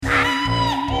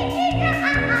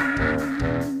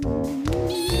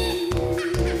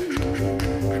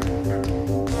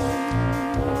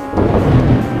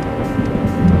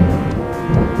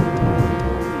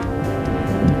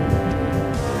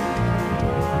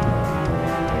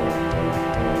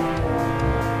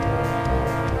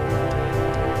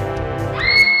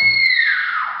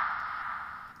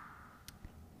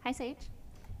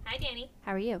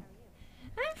How are you?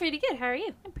 I'm pretty good. How are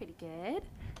you? I'm pretty good.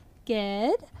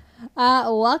 Good.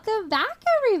 Welcome back,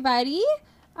 everybody.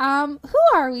 Who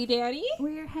are we, Dani?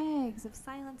 We're your hags of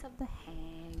Silence of the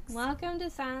Hags. Welcome to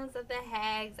Silence of the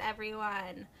Hags,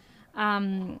 everyone.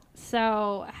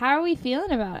 So how are we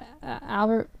feeling about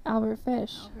Albert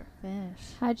Fish? Albert Fish.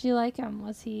 How'd you like him?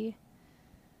 Was he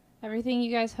everything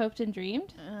you guys hoped and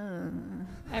dreamed?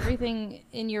 Everything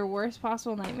in your worst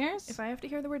possible nightmares? If I have to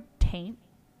hear the word taint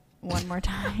one more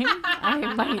time,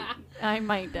 I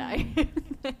might die.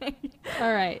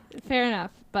 All right, fair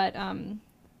enough. But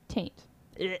taint.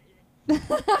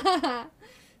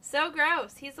 So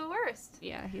gross. He's the worst.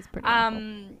 Yeah, he's pretty awful.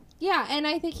 Yeah, and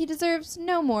I think he deserves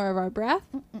no more of our breath.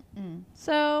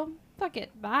 So fuck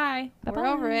it. Bye. Bye-bye. We're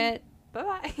over it. Bye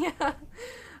bye.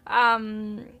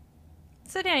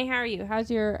 So Dani, how are you?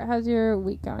 How's your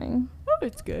week going? Oh,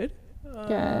 it's good.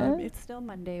 Good. It's still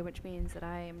Monday, which means that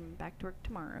I'm back to work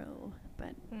tomorrow.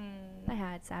 But I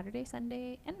had Saturday,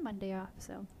 Sunday, and Monday off,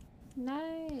 so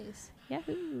Nice.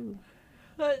 yahoo!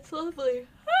 That's lovely.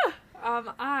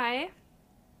 I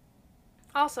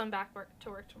also am back to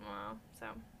work tomorrow. So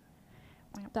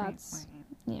that's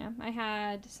yeah. I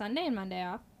had Sunday and Monday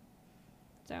off.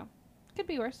 So could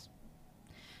be worse.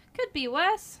 Could be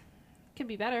worse. Could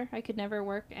be better. I could never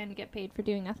work and get paid for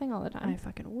doing nothing all the time. I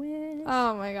fucking wish.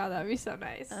 Oh my god, that'd be so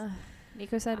nice.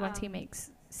 Nico said once he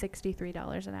makes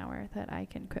 $63 an hour that I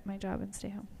can quit my job and stay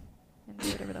home and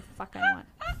do whatever the fuck I want.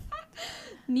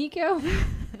 Nico,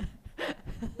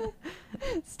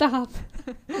 stop.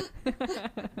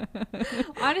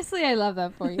 Honestly, I love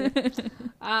that for you.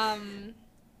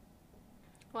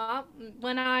 Well,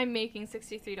 when I'm making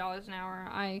 $63 an hour,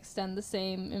 I extend the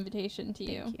same invitation to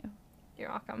you. Thank you. You're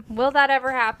welcome. Will that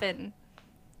ever happen?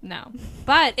 No.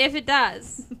 But if it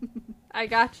does, I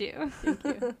got you. Thank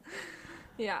you.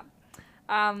 Yeah.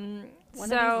 One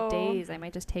of these days, I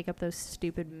might just take up those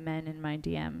stupid men in my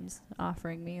DMs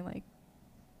offering me like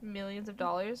millions of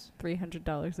dollars.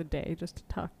 $300 a day just to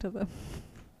talk to them.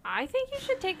 I think you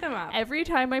should take them up. Every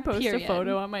time I post Period. a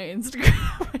photo on my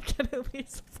Instagram, I get at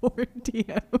least 4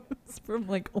 DMs from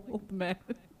like old men.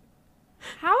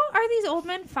 How are these old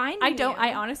men finding you?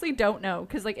 I honestly don't know,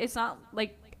 because like it's not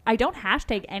like I don't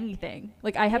hashtag anything.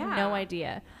 Like I have no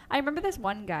idea. I remember this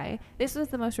one guy. This was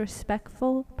the most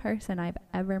respectful person I've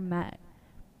ever met.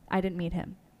 I didn't meet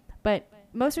him, but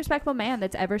most respectful man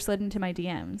that's ever slid into my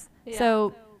DMs. Yeah.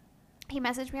 So he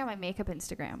messaged me on my makeup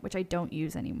Instagram, which I don't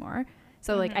use anymore.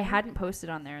 So like I hadn't posted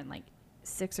on there in like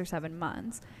 6 or 7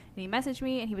 months. And he messaged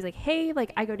me and he was like, hey,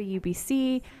 like I go to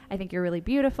UBC. I think you're really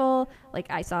beautiful. Like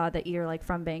I saw that you're like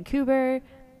from Vancouver.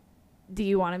 Do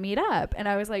you want to meet up? And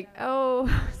I was like, oh,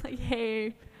 I was like, hey,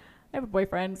 I have a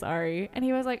boyfriend. Sorry. And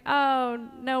he was like, oh,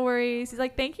 no worries. He's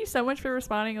like, thank you so much for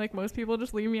responding. Like most people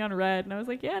just leave me on red. And I was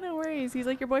like, yeah, no worries. He's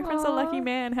like, your boyfriend's a lucky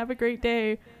man. Have a great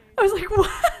day. I was like,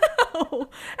 wow.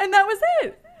 And that was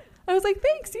it. I was like,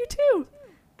 thanks, you too.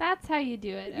 That's how you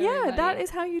do it. Yeah, everybody. that is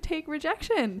how you take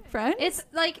rejection, friend. It's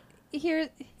like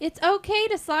it's okay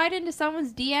to slide into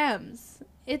someone's DMs.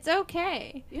 It's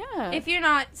okay. Yeah. If you're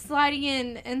not sliding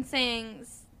in and saying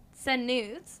send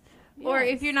nudes, or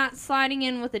if you're not sliding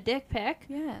in with a dick pic,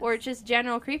 or just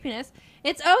general creepiness,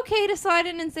 it's okay to slide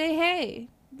in and say, hey,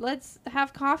 let's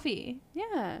have coffee.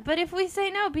 Yeah. But if we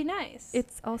say no, be nice.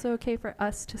 It's also okay for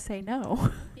us to say no.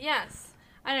 Yes.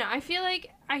 I don't know. I feel like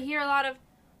I hear a lot of,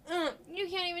 you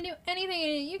can't even do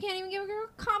anything. You can't even give a girl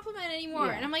a compliment anymore.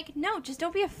 Yeah. And I'm like, no, just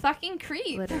don't be a fucking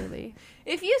creep. Literally.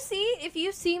 If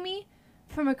you see me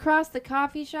from across the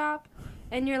coffee shop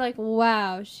and you're like,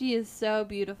 wow, she is so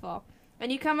beautiful.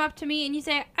 And you come up to me and you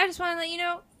say, I just want to let you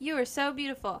know you are so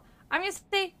beautiful. I'm going to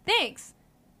say thanks.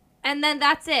 And then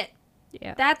that's it.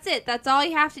 Yeah. That's it. That's all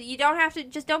you have to. You don't have to.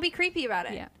 Just don't be creepy about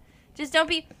it. Yeah. Just don't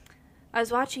be. I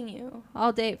was watching you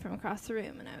all day from across the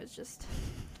room and I was just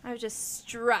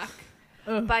struck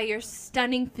by your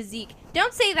stunning physique.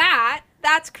 Don't say that.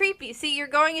 That's creepy. See, you're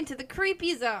going into the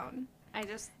creepy zone. I'm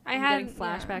had getting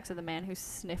flashbacks of the man who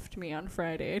sniffed me on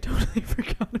Friday. I totally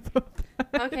forgot about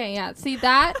that. Okay, yeah. See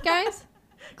that, guys?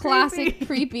 Classic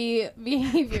creepy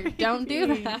behavior. Don't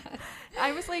do that.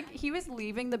 I was like, he was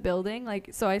leaving the building, like,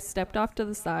 so I stepped off to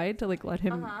the side to like let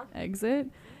him exit.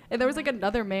 And there was like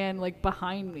another man like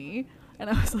behind me. And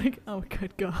I was like, oh,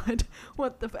 good God.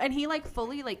 What the and he like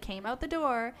fully like came out the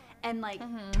door and like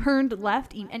turned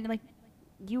left and like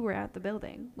you were at the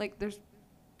building. Like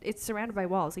it's surrounded by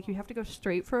walls. Like you have to go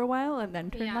straight for a while and then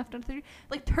turn left onto the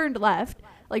like turned left,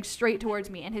 like straight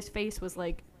towards me, and his face was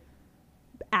like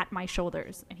at my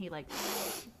shoulders, and he like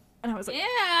and I was like, ew.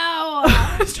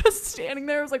 I was just standing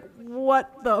there. I was like,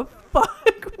 what the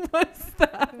fuck was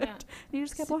that? Yeah. And he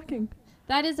just kept walking.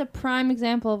 That is a prime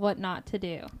example of what not to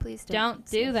do. Please don't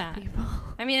do that. People.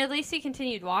 I mean, at least he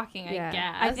continued walking, I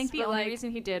guess. I think the only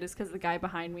reason he did is because the guy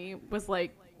behind me was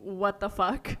like, what the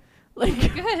fuck?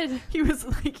 Like, good. He was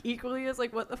like equally as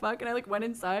like, what the fuck? And I like went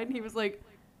inside and he was like,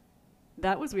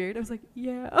 that was weird. I was like,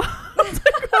 yeah. I was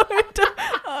like,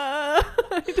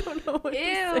 I don't know what to say.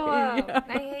 Yeah.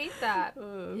 I hate that.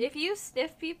 If you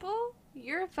sniff people,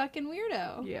 you're a fucking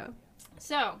weirdo. Yeah.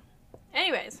 So,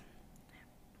 anyways,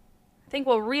 I think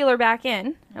we'll reel her back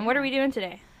in. And what are we doing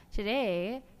today?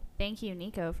 Today, thank you,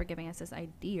 Nico, for giving us this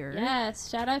idea. Yes,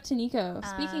 shout out to Nico.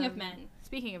 Speaking of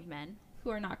men who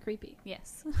are not creepy.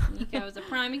 Yes. Nico is a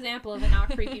prime example of a not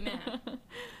creepy man.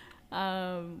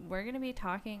 We're going to be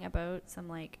talking about some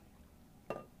like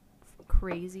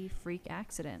crazy freak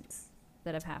accidents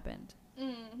that have happened,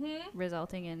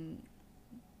 resulting in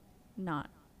not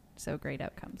so great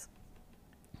outcomes.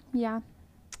 Yeah.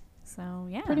 So,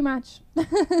 yeah. Pretty much.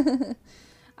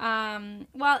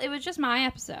 Well, it was just my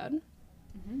episode.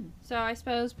 Mm-hmm. So I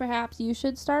suppose perhaps you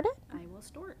should start it? I will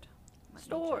start.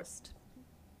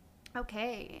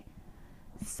 Okay.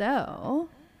 So,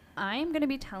 I'm going to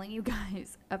be telling you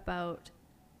guys about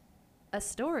a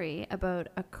story about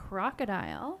a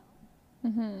crocodile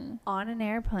on an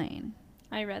airplane.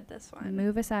 I read this one.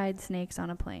 Move aside, snakes on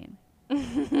a plane.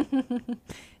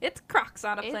 It's crocs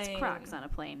on a plane. It's crocs on a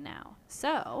plane now.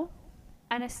 So,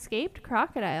 an escaped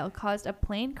crocodile caused a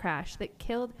plane crash that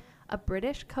killed a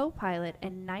British co-pilot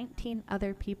and 19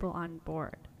 other people on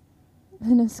board.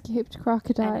 An escaped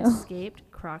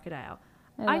crocodile.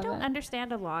 I don't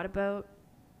understand a lot about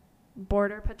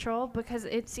Border Patrol because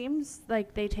it seems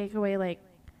like they take away like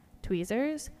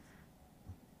tweezers.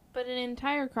 But an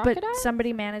entire crocodile? But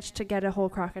somebody managed to get a whole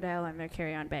crocodile on their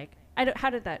carry-on bag. How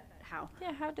did that happen?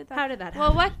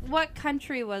 Well, what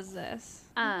country was this?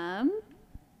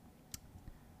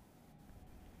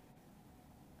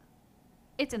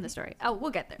 It's in the story. Oh, we'll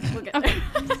get there.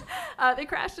 They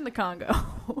crashed in the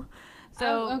Congo.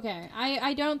 So okay.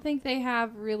 I don't think they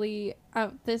have really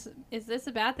is this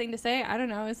a bad thing to say? I don't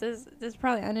know. This is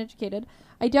probably uneducated.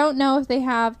 I don't know if they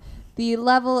have the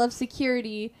level of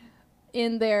security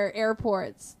in their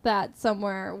airports that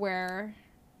somewhere where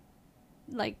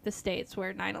like the States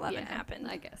where 9/11 happened.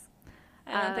 I guess.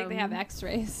 I don't think they have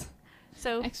x-rays.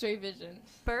 So x-ray vision.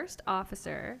 First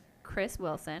officer Chris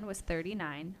Wilson was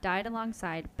 39, died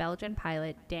alongside Belgian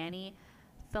pilot Dani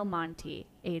Filmonti,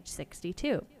 age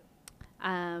 62.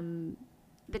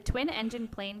 The twin-engine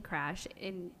plane crashed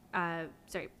into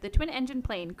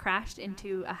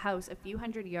a house a few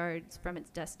hundred yards from its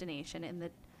destination in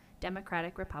the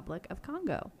Democratic Republic of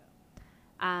Congo.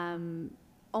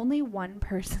 Only one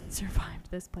person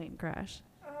survived this plane crash.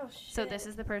 Oh, shit. So this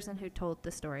is the person who told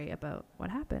the story about what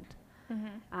happened.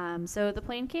 So the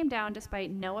plane came down despite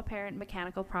no apparent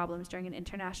mechanical problems during an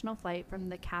international flight from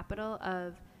the capital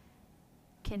of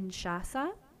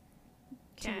Kinshasa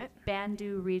to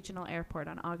Bandung Regional Airport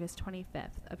on August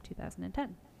 25th of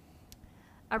 2010.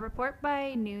 A report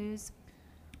by news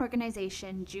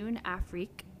organization Jeune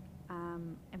Afrique,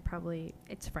 and probably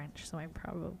it's French, so I'm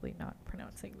probably not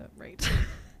pronouncing that right.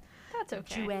 That's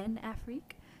okay. Jeune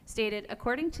Afrique stated,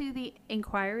 according to the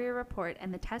inquiry report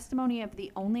and the testimony of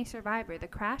the only survivor, the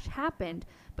crash happened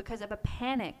because of a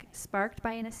panic sparked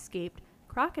by an escaped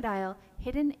crocodile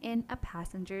hidden in a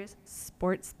passenger's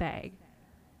sports bag.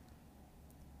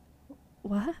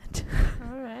 What?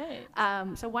 All right.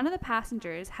 So one of the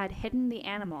passengers had hidden the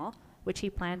animal, which he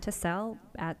planned to sell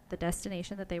at the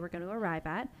destination that they were going to arrive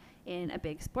at, in a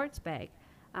big sports bag.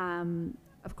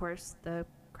 Of course, the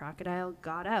crocodile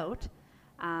got out.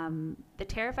 The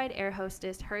terrified air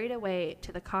hostess hurried away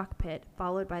to the cockpit,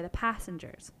 followed by the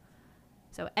passengers.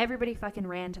 So everybody fucking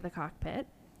ran to the cockpit.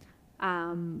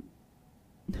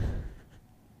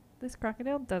 This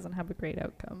crocodile doesn't have a great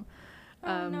outcome.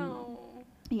 Oh, no.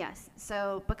 Yes.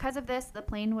 So because of this, the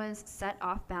plane was set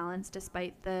off balance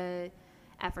despite the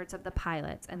efforts of the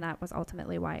pilots, and that was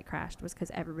ultimately why it crashed, was because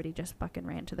everybody just fucking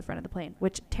ran to the front of the plane,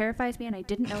 which terrifies me, and I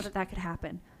didn't know that could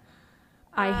happen.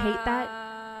 I hate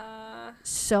that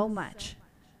so much.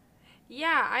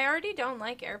 Yeah, I already don't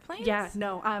like airplanes. Yeah,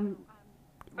 no.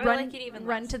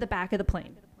 Run to the back of the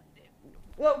plane.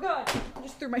 Oh, God. I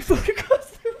just threw my foot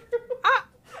across the room. Ah!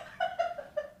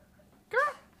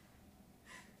 Girl.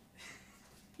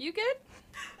 You good?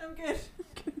 I'm good.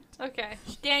 Okay.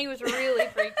 Dani was really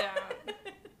freaked out.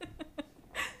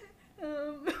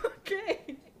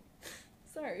 Okay.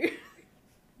 Sorry.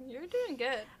 You're doing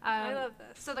good. I love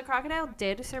this. So the crocodile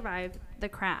did survive the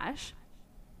crash,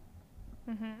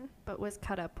 but was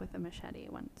cut up with a machete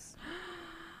once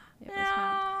it was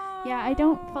found. Yeah, I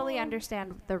don't fully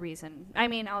understand the reason. I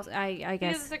mean, I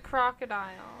guess. It's a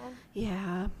crocodile.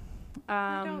 Yeah.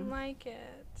 I don't like it.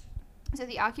 So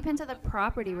the occupants of the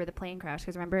property where the plane crashed,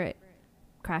 because remember it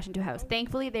crashed into a house.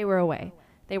 Thankfully, they were away.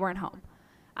 They weren't home.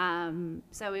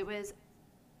 So it was.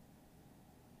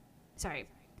 Sorry.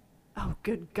 Oh,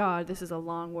 good God, this is a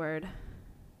long word.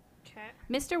 Okay.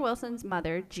 Mr. Wilson's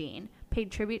mother, Jean,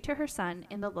 paid tribute to her son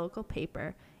in the local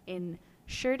paper in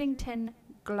Sherdington,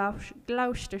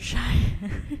 Gloucestershire.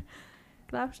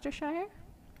 Gloucestershire?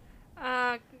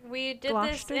 We did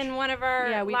this in one of our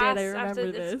Yeah, we last did. I remember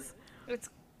episodes. this. It's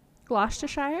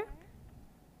Gloucestershire?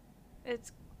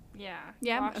 yeah.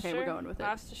 Yeah. Okay, we're going with it.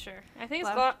 Gloucestershire. I think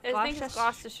it's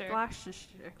Gloucestershire.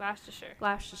 Gloucestershire.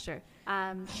 Gloucestershire.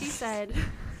 She said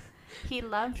he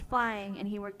loved flying and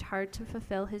he worked hard to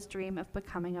fulfill his dream of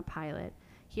becoming a pilot.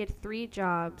 He had 3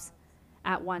 jobs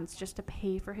at once just to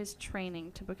pay for his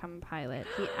training to become a pilot.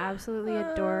 He absolutely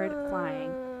adored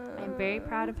flying. I'm very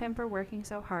proud of him for working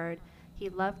so hard. He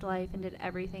loved life and did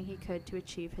everything he could to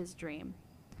achieve his dream.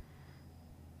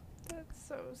 That's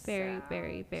so sad. Very,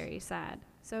 very, very sad.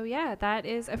 So yeah, that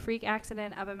is a freak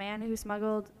accident of a man who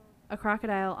smuggled a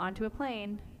crocodile onto a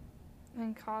plane.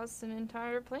 And caused an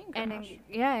entire plane crash.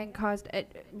 And caused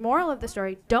moral of the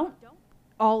story, don't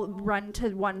all run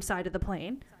to one side of the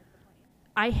plane.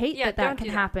 I hate that can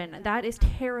happen. That is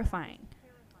terrifying.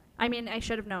 I mean, I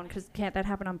should have known, because can't that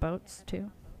happen on boats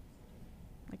too?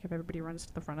 Like if everybody runs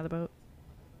to the front of the boat.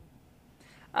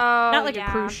 Oh, not like a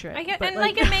cruise ship. I get, and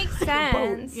like it makes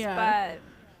sense, but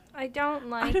I don't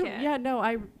like it. Yeah, no,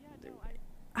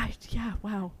 yeah,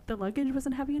 wow. The luggage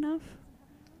wasn't heavy enough?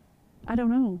 I don't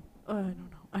know. I don't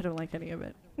know. I don't like any of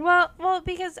it. Well,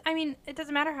 because, I mean, it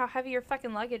doesn't matter how heavy your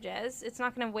fucking luggage is. It's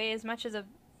not going to weigh as much as a,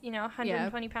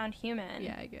 120-pound human.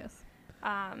 Yeah, I guess.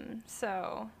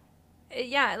 So,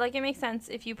 yeah, like, it makes sense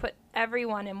if you put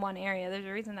everyone in one area. There's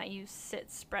a reason that you sit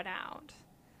spread out.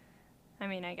 I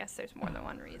mean, I guess there's more than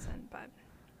one reason, but...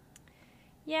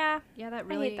 Yeah, that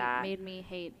really made me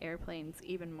hate airplanes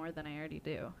even more than I already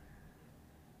do.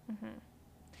 Mm-hmm.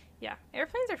 Yeah,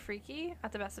 airplanes are freaky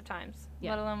at the best of times,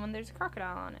 let alone when there's a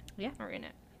crocodile on it. Yeah. Or in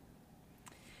it.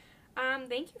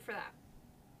 Thank you for that.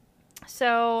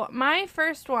 So, my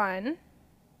first one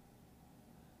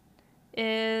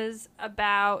is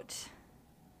about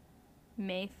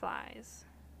mayflies.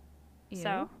 Ew.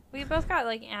 So, we both got,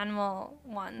 like, animal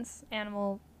ones,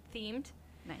 animal themed.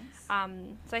 Nice.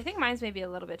 So I think mine's maybe a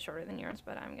little bit shorter than yours,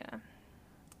 but I'm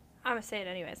gonna say it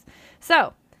anyways.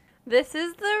 So, this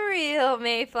is the real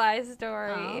mayfly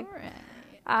story. All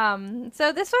right.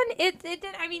 So this one, it did.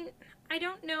 I mean, I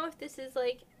don't know if this is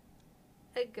like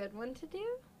a good one to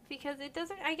do because it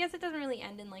doesn't. I guess it doesn't really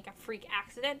end in like a freak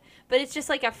accident, but it's just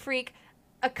like a freak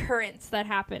occurrence that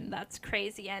happened. That's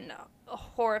crazy and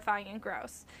horrifying and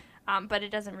gross. But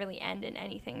it doesn't really end in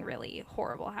anything really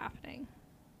horrible happening.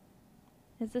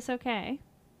 Is this okay?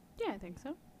 Yeah, I think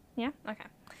so. Yeah? Okay.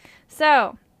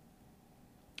 So,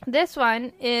 this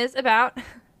one is about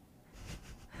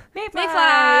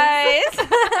mayflies.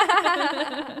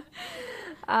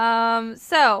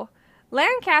 So,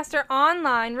 Lancaster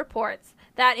Online reports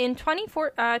that in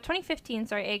 2015,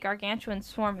 a gargantuan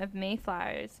swarm of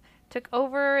mayflies took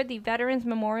over the Veterans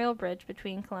Memorial Bridge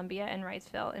between Columbia and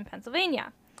Wrightsville in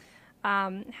Pennsylvania.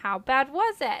 How bad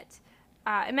was it?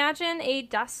 Imagine a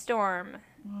dust storm.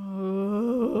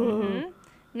 Mm-hmm.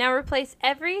 Now replace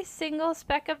every single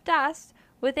speck of dust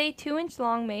with a 2-inch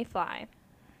long mayfly.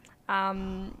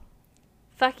 Fucking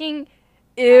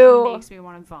ew. That makes me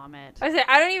want to vomit.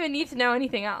 I don't even need to know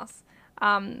anything else.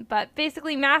 But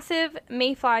basically massive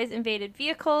mayflies invaded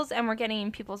vehicles and were getting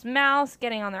in people's mouths,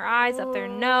 getting on their eyes, up their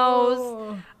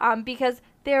nose, because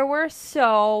there were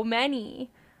so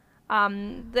many.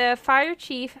 The fire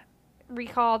chief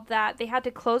recalled that they had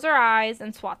to close their eyes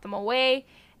and swat them away,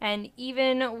 and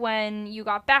even when you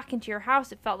got back into your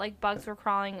house, it felt like bugs were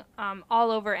crawling all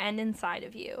over and inside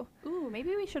of you. Ooh,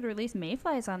 maybe we should release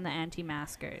mayflies on the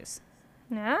anti-maskers.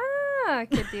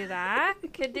 Could do that.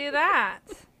 Could do that.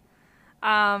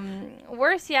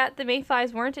 Worse yet, the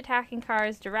mayflies weren't attacking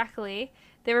cars directly.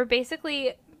 They were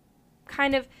basically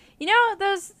kind of,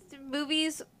 those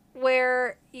movies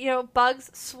where,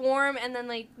 bugs swarm and then,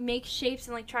 like, make shapes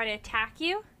and, like, try to attack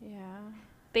you? Yeah.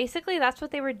 Basically, that's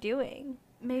what they were doing.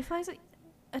 Mayflies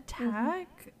attack?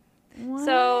 Mm-hmm. What?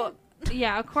 So,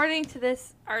 yeah, according to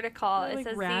this article, it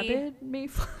says rabid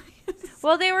mayflies?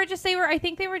 Well, I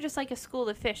think they were just like a school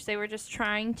of fish. They were just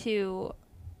trying to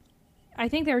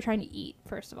eat,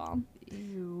 first of all.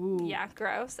 Ew. Yeah,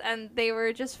 gross. And they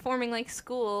were just forming, like,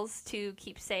 schools to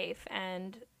keep safe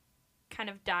and kind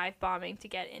of dive bombing to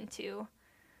get into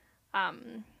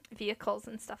vehicles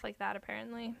and stuff like that,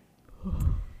 apparently.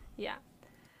 Yeah.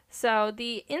 So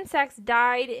the insects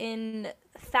died in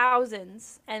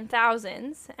thousands and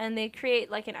thousands, and they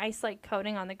create like an ice-like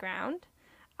coating on the ground.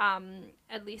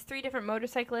 At least 3 different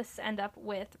motorcyclists end up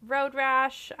with road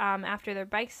rash after their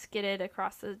bikes skidded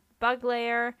across the bug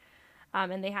layer,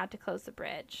 and they had to close the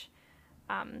bridge.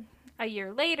 A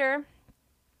year later,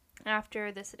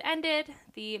 after this had ended,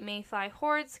 the mayfly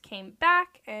hordes came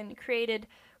back and created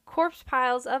corpse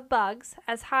piles of bugs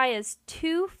as high as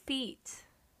 2 feet.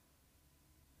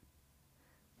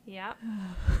 Yep.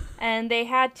 And they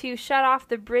had to shut off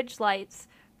the bridge lights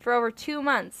for over 2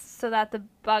 months so that the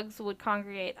bugs would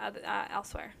congregate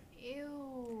elsewhere.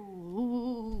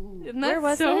 Ew. Isn't that Where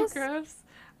was so this? gross?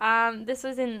 This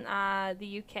was in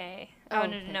the UK. Oh,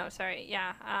 no, okay. no, sorry.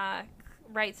 Yeah,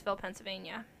 Wrightsville,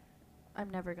 Pennsylvania. I'm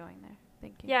never going there.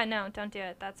 Thank you. Yeah, no, don't do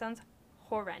it. That sounds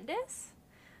horrendous.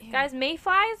 Ew. Guys,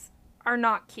 mayflies are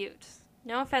not cute.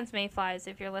 No offense, mayflies,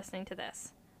 if you're listening to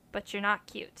this. But you're not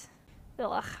cute.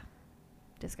 Ugh.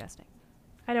 Disgusting.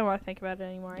 I don't want to think about it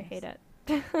anymore. Yes. I hate it.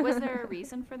 Was there a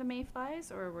reason for the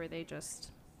mayflies, or were they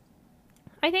just...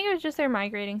 I think it was just their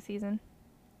migrating season.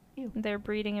 Ew. Their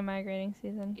breeding and migrating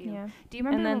season. Ew. Yeah. Do you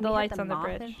remember And then when the we lights had the on the moth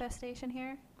bridge. infestation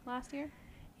here last year?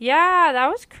 Yeah, that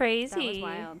was crazy. That was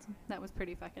wild. That was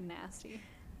pretty fucking nasty.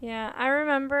 Yeah, I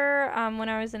remember when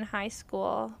I was in high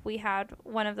school, we had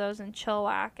one of those in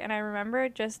Chilliwack, and I remember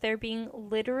just there being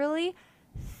literally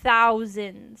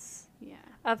thousands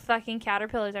of fucking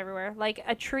caterpillars everywhere. Like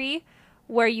a tree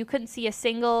where you couldn't see a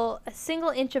single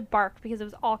inch of bark because it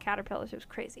was all caterpillars. It was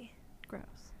crazy. Gross.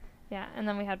 Yeah, and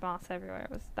then we had moths everywhere.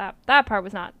 It was that part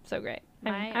was not so great.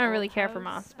 I mean, I don't really old care for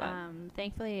house, moths, but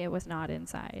thankfully it was not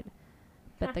inside,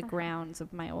 but the grounds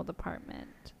of my old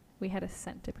apartment, we had a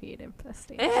centipede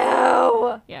infestation.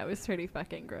 ew. Yeah, it was pretty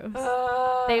fucking gross.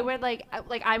 They would like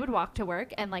I would walk to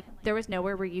work, and like there was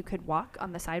nowhere where you could walk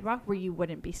on the sidewalk where you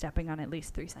wouldn't be stepping on at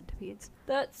least 3 centipedes.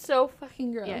 That's so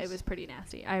fucking gross. Yeah, it was pretty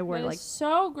nasty. I wore That like is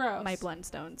so gross. my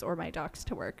Blundstones or my Docs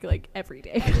to work like every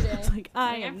day. Every day. It's like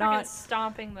I Like, am I'm not fucking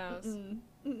stomping those.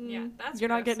 Yeah, that's You're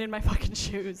not gross. getting in my fucking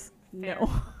shoes. Fair.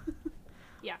 No.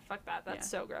 Yeah, fuck that. That's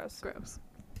so gross. Gross.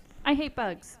 I hate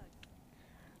bugs.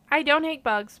 I don't hate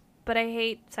bugs, but I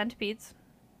hate centipedes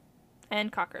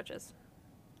and cockroaches.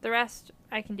 The rest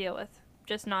I can deal with,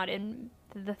 just not in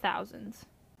the thousands.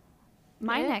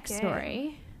 My next Okay.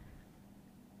 story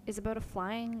is about a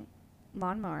flying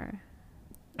lawnmower.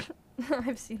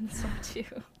 I've seen this one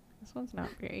too. This one's not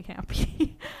very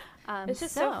happy. It's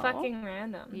just so fucking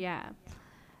random. Yeah.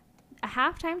 A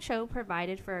halftime show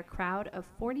provided for a crowd of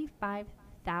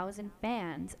 45,000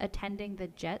 fans attending the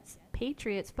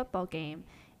Jets-Patriots football game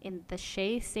in the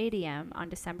Shea Stadium on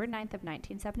December 9th of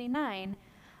 1979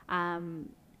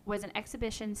 was an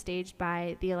exhibition staged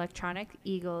by the Electronic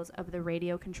Eagles of the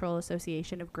Radio Control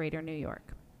Association of Greater New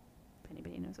York. If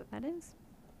anybody knows what that is.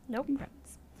 Nope.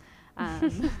 Congrats.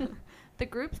 The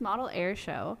group's model air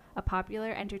show, a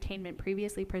popular entertainment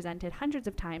previously presented hundreds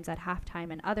of times at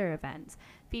halftime and other events,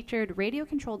 featured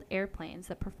radio-controlled airplanes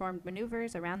that performed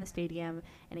maneuvers around the stadium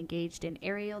and engaged in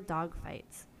aerial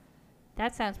dogfights.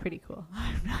 That sounds pretty cool.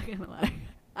 I'm not gonna lie.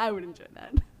 I would enjoy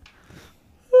that.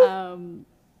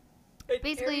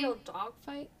 Basically, aerial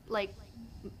dogfight? like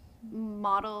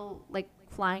model, like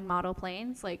flying model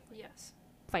planes, like Yes.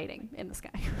 fighting in the sky.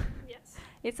 Yes.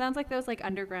 It sounds like those like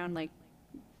underground like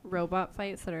robot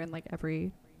fights that are in like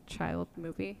every child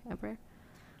movie ever.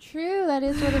 True, that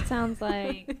is what it sounds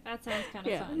like. That sounds kind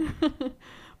of fun.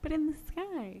 But in the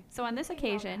sky. So on this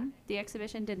occasion, the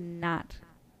exhibition did not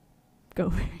go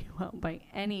very well by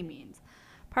any means.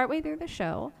 Partway through the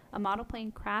show, a model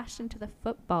plane crashed into the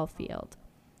football field.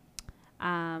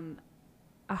 A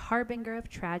harbinger of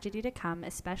tragedy to come,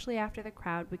 especially after the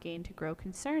crowd began to grow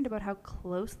concerned about how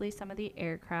closely some of the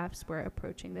aircrafts were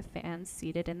approaching the fans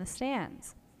seated in the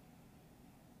stands.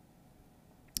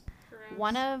 Gross.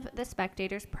 One of the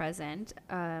spectators present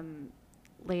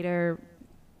later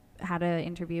had an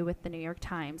interview with the New York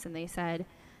Times, and they said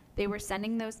they were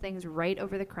sending those things right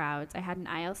over the crowds. I had an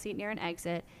aisle seat near an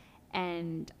exit,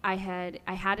 and I had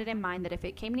it in mind that if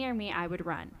it came near me, I would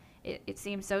run. It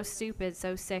seemed so stupid,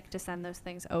 so sick to send those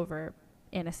things over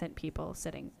innocent people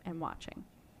sitting and watching.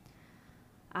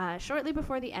 Shortly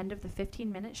before the end of the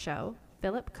 15-minute show,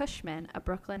 Philip Cushman, a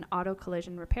Brooklyn auto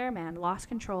collision repairman, lost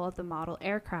control of the model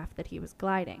aircraft that he was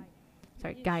guiding,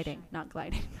 not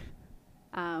gliding.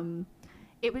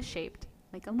 It was shaped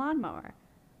like a lawnmower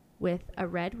with a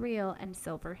red reel and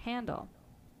silver handle.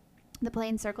 The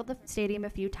plane circled the stadium a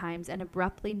few times and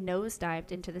abruptly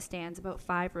nosedived into the stands about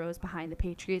 5 rows behind the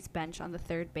Patriots bench on the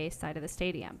third base side of the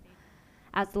stadium.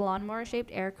 As the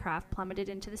lawnmower-shaped aircraft plummeted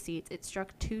into the seats, it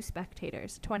struck 2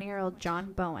 spectators, 20-year-old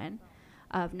John Bowen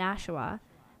of Nashua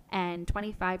and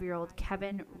 25-year-old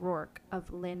Kevin Rourke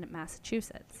of Lynn,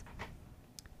 Massachusetts.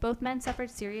 Both men suffered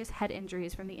serious head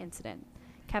injuries from the incident.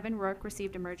 Kevin Rourke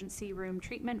received emergency room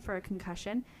treatment for a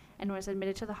concussion and was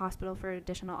admitted to the hospital for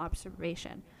additional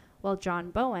observation, while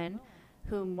John Bowen,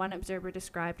 whom one observer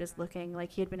described as looking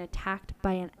like he had been attacked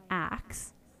by an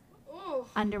axe,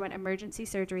 underwent emergency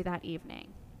surgery that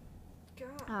evening.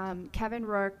 Kevin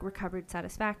Rourke recovered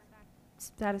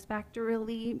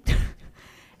satisfactorily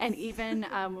and even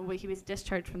when he was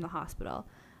discharged from the hospital.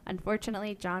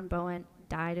 Unfortunately, John Bowen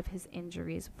died of his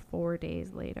injuries 4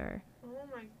 days later. Oh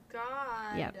my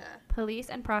God. Yep. Police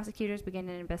and prosecutors began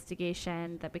an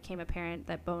investigation that became apparent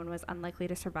that Bowen was unlikely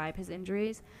to survive his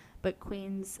injuries, but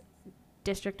Queens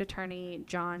District Attorney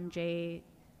John J.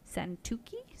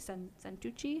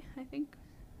 Santucci, I think.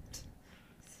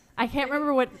 I can't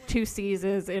remember what 2 C's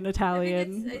is in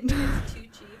Italian. I think it's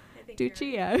Tucci.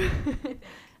 Tucci,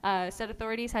 yeah. Said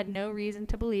authorities had no reason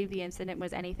to believe the incident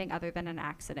was anything other than an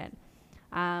accident.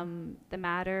 The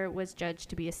matter was judged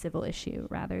to be a civil issue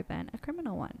rather than a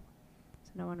criminal one.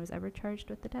 So no one was ever charged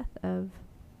with the death of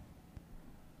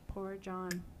poor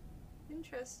John.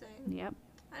 Interesting. Yep.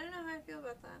 I don't know how I feel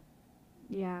about that.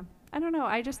 Yeah. I don't know.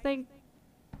 I just think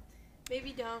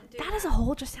maybe don't do that as a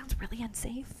whole just sounds really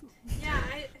unsafe. Yeah.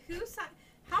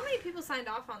 How many people signed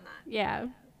off on that? Yeah.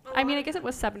 I mean, I guess it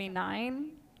was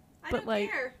 79. I don't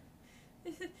care.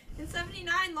 In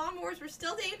 79, lawnmowers were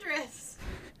still dangerous.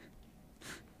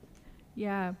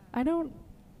 Yeah.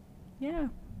 Yeah.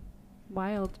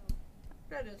 Wild.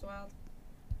 That is wild.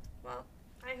 Well,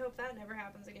 I hope that never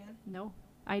happens again. No.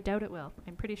 I doubt it will.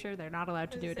 I'm pretty sure they're not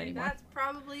allowed to do it anymore. That's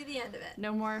probably the end of it.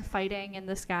 No more fighting in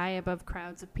the sky above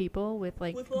crowds of people with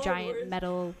giant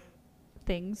metal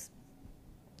things.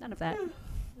 None of that.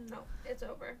 No, it's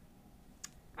over.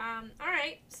 All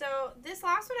right. So this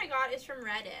last one I got is from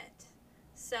Reddit.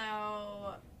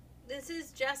 So this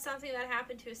is just something that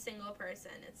happened to a single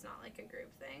person. It's not like a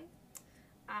group thing.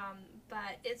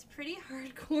 But it's pretty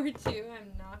hardcore too.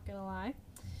 I'm not gonna lie.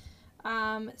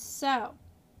 So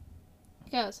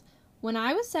it goes. When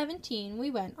I was 17,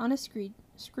 we went on a ski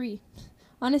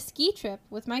trip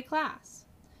with my class.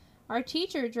 Our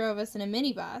teacher drove us in a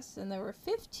minibus, and there were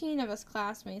 15 of us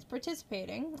classmates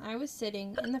participating. I was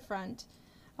sitting in the front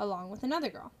along with another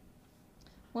girl.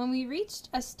 When we reached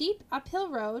a steep uphill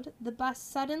road, the bus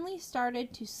suddenly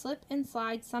started to slip and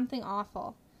slide something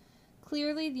awful.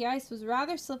 Clearly, the ice was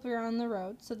rather slippery on the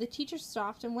road, so the teacher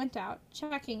stopped and went out,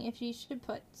 checking if she should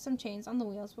put some chains on the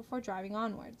wheels before driving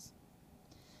onwards.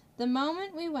 The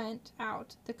moment we went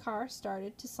out, the car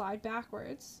started to slide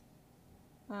backwards.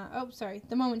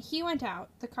 The moment he went out,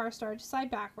 the car started to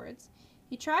slide backwards.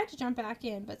 He tried to jump back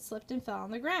in, but slipped and fell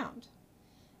on the ground.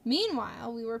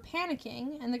 Meanwhile, we were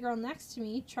panicking, and the girl next to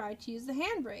me tried to use the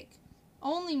handbrake,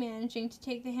 only managing to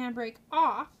take the handbrake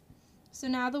off, so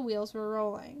now the wheels were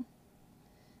rolling.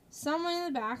 Someone in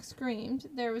the back screamed.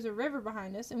 There was a river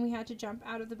behind us, and we had to jump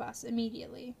out of the bus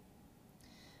immediately.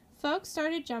 Folks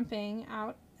started jumping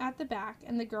out at the back,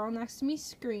 and the girl next to me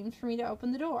screamed for me to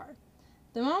open the door.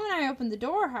 The moment I opened the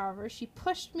door, however, she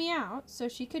pushed me out so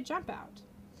she could jump out.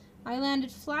 I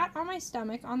landed flat on my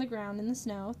stomach on the ground in the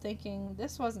snow, thinking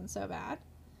this wasn't so bad.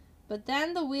 But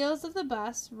then the wheels of the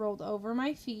bus rolled over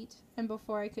my feet, and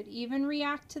before I could even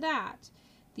react to that,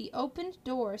 the opened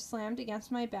door slammed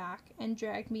against my back and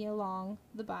dragged me along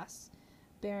the bus,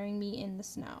 burying me in the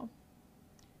snow.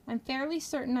 I'm fairly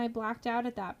certain I blacked out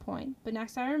at that point, but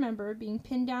next I remember being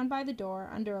pinned down by the door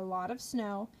under a lot of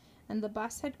snow, and the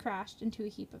bus had crashed into a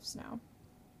heap of snow.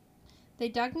 They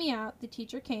dug me out, the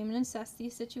teacher came and assessed the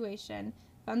situation,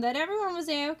 found that everyone was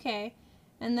A-okay,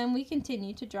 and then we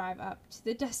continued to drive up to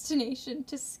the destination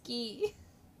to ski.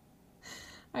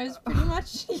 I was pretty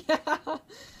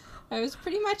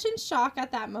much in shock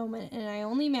at that moment, and I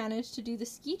only managed to do the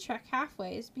ski trek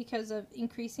halfways because of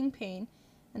increasing pain,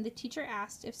 and the teacher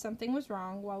asked if something was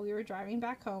wrong while we were driving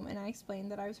back home, and I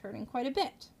explained that I was hurting quite a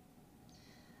bit.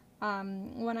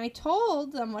 When I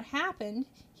told them what happened,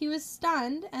 he was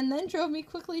stunned and then drove me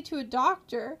quickly to a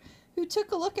doctor who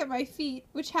took a look at my feet,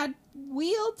 which had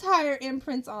wheel tire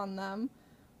imprints on them,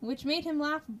 which made him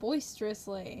laugh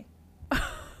boisterously.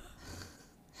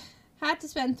 Had to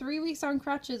spend 3 weeks on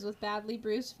crutches with badly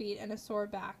bruised feet and a sore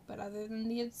back, but other than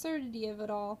the absurdity of it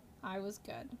all, I was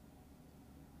good.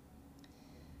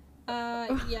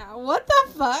 Yeah, what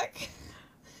the fuck?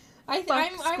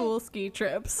 I'm school ski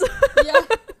trips. Yeah.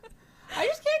 I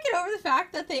just can't get over the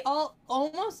fact that they all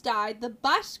almost died. The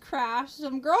bus crashed.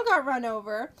 Some girl got run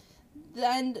over.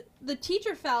 then the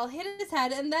teacher fell, hit his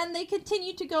head, and then they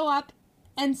continued to go up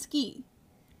and ski.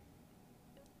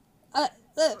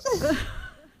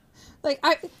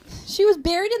 She was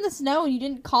buried in the snow and you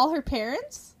didn't call her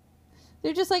parents?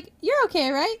 They're just like, you're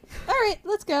okay, right? All right,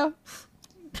 let's go.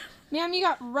 Ma'am, you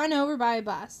got run over by a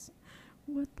bus.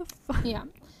 What the fuck? Yeah.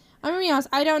 I'm going to be honest,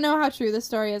 I don't know how true this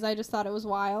story is. I just thought it was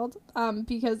wild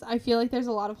because I feel like there's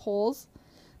a lot of holes,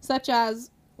 such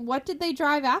as, what did they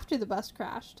drive after the bus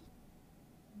crashed?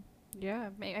 Yeah,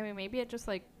 I mean, maybe it just,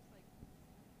 like,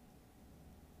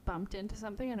 bumped into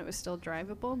something and it was still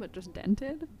drivable, but just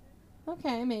dented.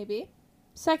 Okay, maybe.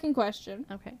 Second question.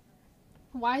 Okay.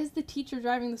 Why is the teacher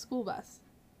driving the school bus?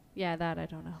 Yeah, that I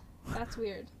don't know. That's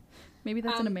weird. Maybe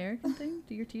that's an American thing?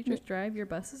 Do your teachers drive your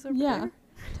buses over yeah, there?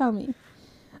 Tell me.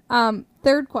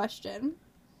 Third question.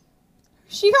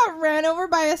 She got ran over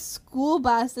by a school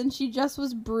bus and she just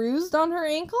was bruised on her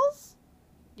ankles?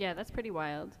 Yeah, that's pretty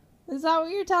wild. Is that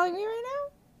what you're telling me right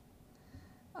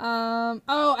now?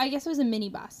 Oh, I guess it was a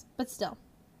minibus, but still.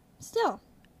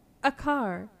 A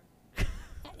car.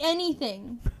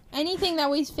 Anything that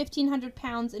weighs 1,500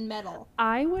 pounds in metal.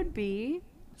 I would be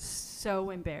so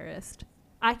embarrassed.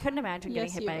 I couldn't imagine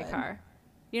getting hit by a car.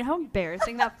 You know how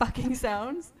embarrassing that fucking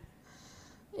sounds?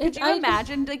 Could you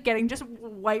imagine like getting just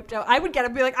wiped out? I would get up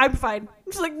and be like, I'm fine.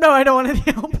 I'm just like, no, I don't want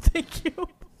any help. Thank you.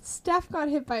 Steph got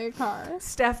hit by a car.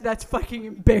 Steph, that's fucking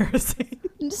embarrassing.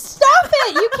 Stop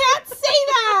it! You can't say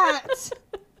that!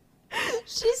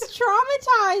 She's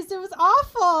traumatized. It was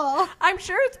awful. I'm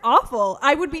sure it's awful.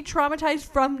 I would be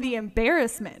traumatized from the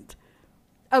embarrassment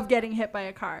of getting hit by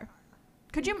a car.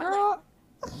 Could you imagine?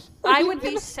 I would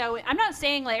be so... I'm not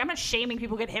saying, like, I'm not shaming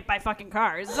people who get hit by fucking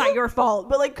cars. It's not your fault.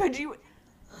 But, like, could you...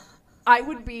 I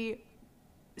would be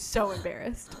so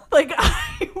embarrassed. Like,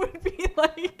 I would be,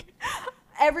 like...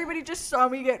 Everybody just saw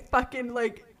me get fucking,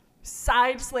 like,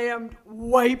 side-slammed,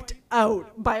 wiped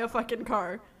out by a fucking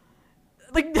car.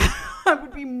 Like, I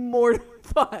would be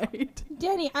mortified.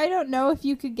 Dani, I don't know if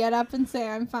you could get up and say,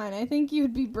 I'm fine. I think you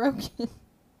would be broken.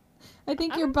 I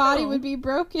think your body would be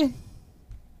broken.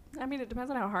 I mean, it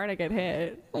depends on how hard I get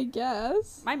hit. I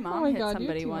guess. My mom hit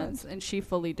somebody once, and she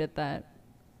fully did that.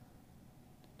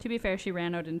 To be fair, she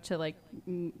ran out into, like,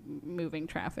 moving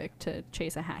traffic to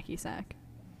chase a hacky sack.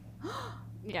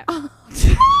 Yeah.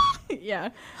 Yeah.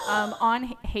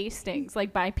 On Hastings,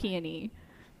 like, by Peony.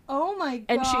 Oh, my God.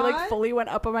 And she, like, fully went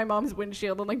up on my mom's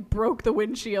windshield and, like, broke the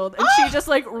windshield. And she just,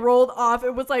 like, rolled off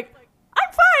and was like, I'm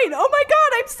fine. Oh, my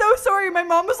God. I'm so sorry. My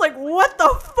mom was like, what the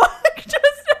fuck just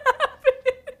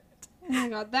happened? Oh, my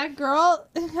God. That girl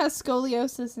has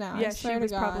scoliosis now. Yeah, she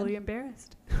was probably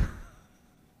embarrassed.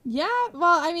 Yeah.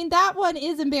 Well, I mean, that one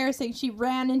is embarrassing. She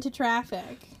ran into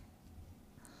traffic.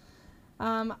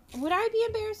 Would I be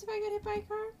embarrassed if I got hit by a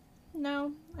car?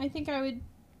 No. I think I would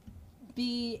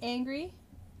be angry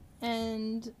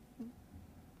and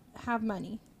have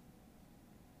money.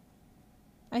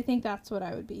 I think that's what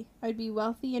I would be. I'd be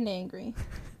wealthy and angry.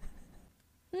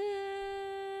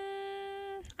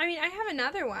 I mean, I have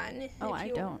another one. Oh, I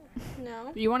don't.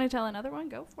 No. You want to tell another one?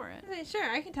 Go for it. Okay, sure,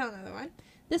 I can tell another one.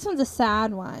 This one's a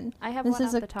sad one. I have this one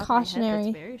is off a the top cautionary of my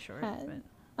head that's very short. But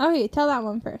okay, tell that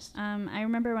one first. I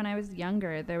remember when I was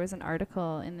younger, there was an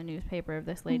article in the newspaper of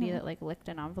this lady that, like, licked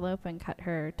an envelope and cut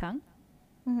her tongue.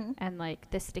 Mm-hmm. And, like,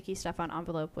 the sticky stuff on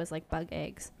envelope was, like, bug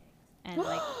eggs. And,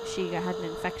 like, she had an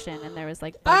infection and there was,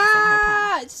 like, bugs in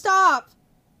her tongue. Stop!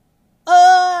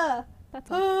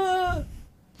 That's all.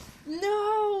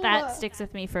 No! That sticks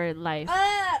with me for life.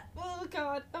 Oh,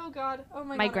 God. Oh, God. Oh, my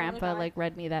God. My grandpa, like,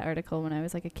 read me that article when I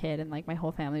was, like, a kid, and, like, my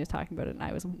whole family was talking about it, and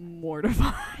I was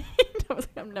mortified. I was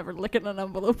like, I'm never licking an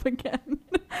envelope again.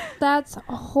 That's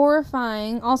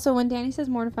horrifying. Also, when Dani says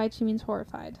mortified, she means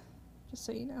horrified. Just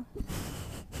so you know.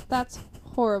 That's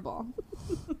horrible.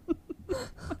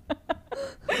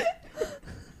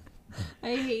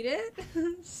 I hate it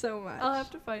so much. I'll have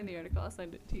to find the article. I'll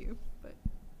send it to you. But,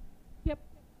 yep.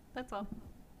 That's all.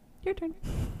 Your turn.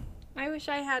 I wish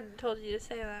I had told you to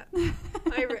say that.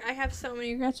 I have so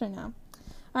many regrets right now.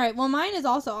 All right. Well, mine is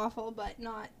also awful, but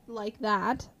not like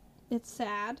that. It's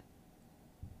sad.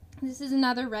 This is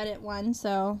another Reddit one,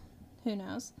 so who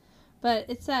knows. But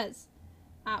it says,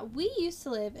 we used to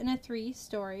live in a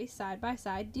 3-story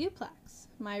side-by-side duplex.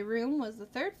 My room was the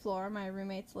 3rd floor, my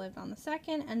roommates lived on the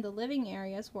 2nd, and the living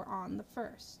areas were on the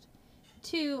 1st.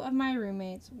 2 of my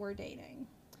roommates were dating.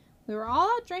 We were all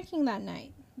out drinking that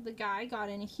night. The guy got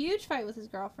in a huge fight with his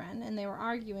girlfriend, and they were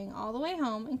arguing all the way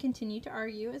home and continued to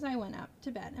argue as I went up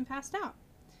to bed and passed out.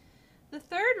 The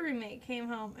 3rd roommate came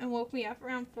home and woke me up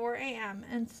around 4 a.m.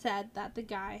 and said that the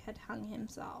guy had hung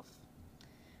himself.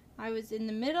 I was in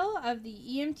the middle of the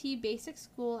EMT basic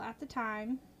school at the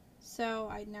time, so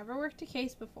I'd never worked a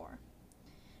case before.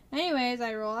 Anyways,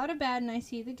 I roll out of bed and I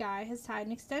see the guy has tied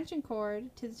an extension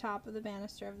cord to the top of the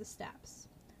banister of the steps.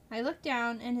 I look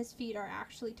down and his feet are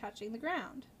actually touching the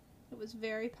ground. It was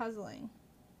very puzzling.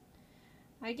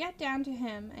 I get down to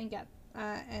him and get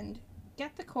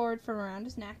the cord from around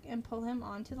his neck and pull him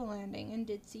onto the landing and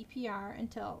did CPR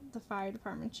until the fire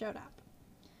department showed up.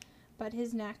 But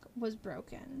his neck was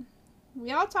broken.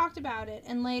 We all talked about it,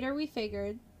 and later we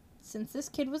figured, since this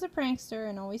kid was a prankster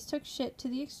and always took shit to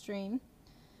the extreme,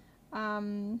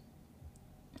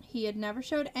 he had never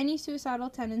showed any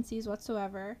suicidal tendencies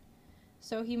whatsoever,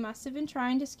 so he must have been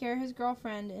trying to scare his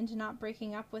girlfriend into not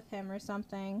breaking up with him or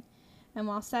something, and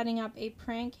while setting up a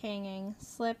prank hanging,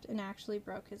 slipped and actually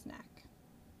broke his neck.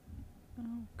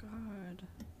 Oh, God.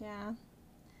 Yeah.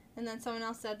 And then someone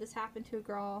else said this happened to a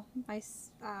girl my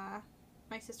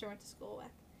sister went to school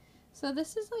with. So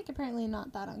this is, like, apparently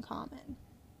not that uncommon.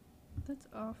 That's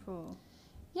awful.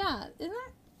 Yeah, isn't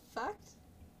that fucked?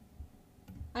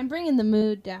 I'm bringing the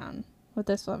mood down with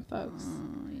this one, folks.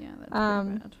 Oh, yeah, that's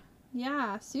pretty bad.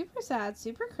 Yeah, super sad,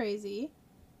 super crazy.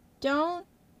 Don't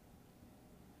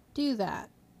do that.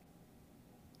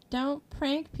 Don't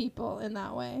prank people in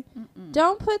that way. Mm-mm.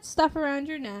 Don't put stuff around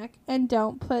your neck, and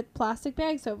don't put plastic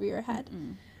bags over your head.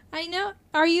 Mm-mm. I know,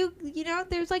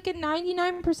 there's like a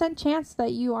 99% chance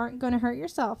that you aren't going to hurt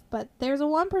yourself, but there's a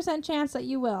 1% chance that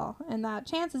you will, and that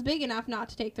chance is big enough not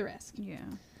to take the risk. Yeah.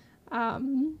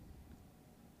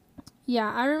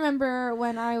 Yeah, I remember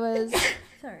when I was...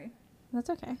 Sorry. That's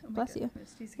okay. Oh Bless you.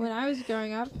 God. When I was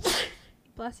growing up...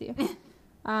 Bless you.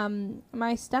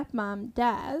 My stepmom,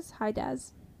 Daz... Hi,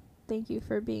 Daz. Thank you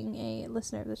for being a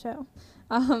listener of the show.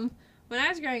 When I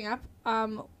was growing up,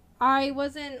 I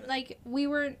wasn't, like, we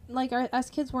weren't, like, us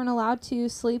kids weren't allowed to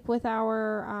sleep with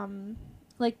our,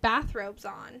 like, bathrobes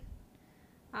on,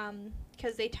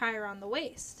 because they tie around the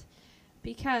waist,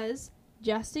 because,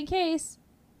 just in case,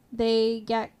 they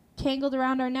get tangled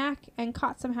around our neck and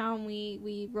caught somehow and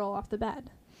we roll off the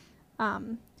bed,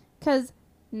 because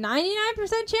 99%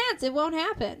 chance it won't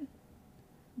happen,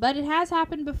 but it has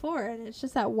happened before, and it's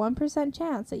just that 1%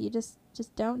 chance that you just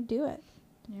don't do it.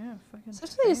 Yeah, fucking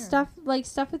Especially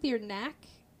stuff with your neck.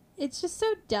 It's just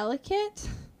so delicate.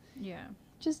 Yeah.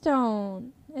 Just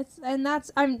don't.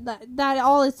 That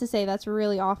all is to say that's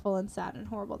really awful and sad and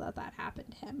horrible that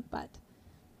happened to him, but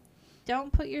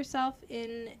don't put yourself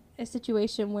in a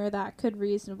situation where that could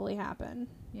reasonably happen.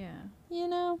 Yeah. You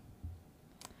know?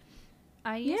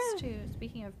 I used to,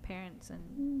 speaking of parents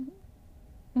and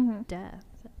death,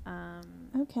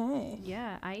 okay.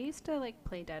 yeah, I used to, like,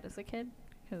 play dead as a kid.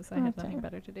 Because I had nothing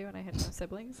better to do and I had no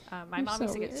siblings. My mom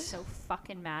used to get so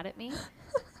fucking mad at me.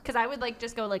 Because I would, like,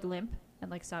 just go, like, limp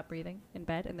and, like, stop breathing in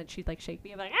bed. And then she'd, like, shake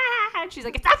me and be like, ah! And she's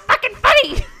like, it's not fucking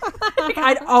funny! Like,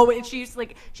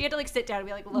 she had to, like, sit down and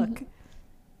be like, look,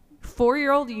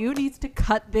 4-year-old you needs to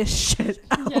cut this shit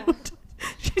out. Yeah.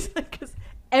 She's like, because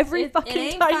every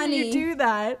fucking time funny. You do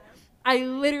that, I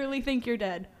literally think you're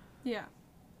dead. Yeah.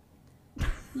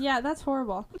 Yeah, that's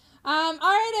horrible. All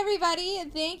right, everybody.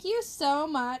 Thank you so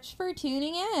much for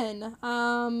tuning in.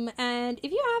 And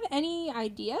if you have any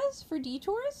ideas for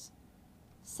detours,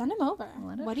 send them over.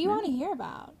 What do you want to hear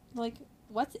about? Like,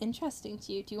 what's interesting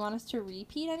to you? Do you want us to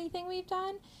repeat anything we've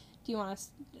done? Do you want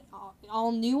us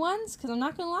all new ones? Because I'm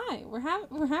not gonna lie, we're having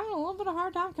a little bit of a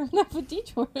hard time coming up with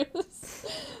detours.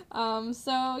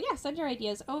 So yeah, send your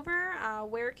ideas over.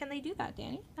 Where can they do that,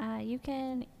 Dani? You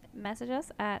can message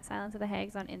us at Silence of the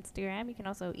Hags on Instagram. You can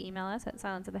also email us at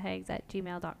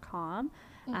silenceofthehags@gmail.com.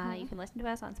 You can listen to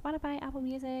us on Spotify, Apple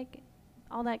Music,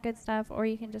 all that good stuff, or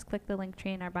you can just click the link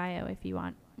tree in our bio if you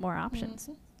want more options.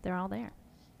 They're all there.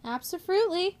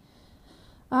 Absolutely.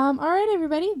 All right,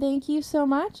 everybody. Thank you so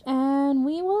much, and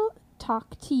we will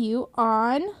talk to you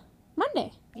on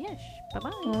Monday. Yes. Bye-bye.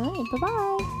 All right.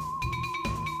 Bye-bye.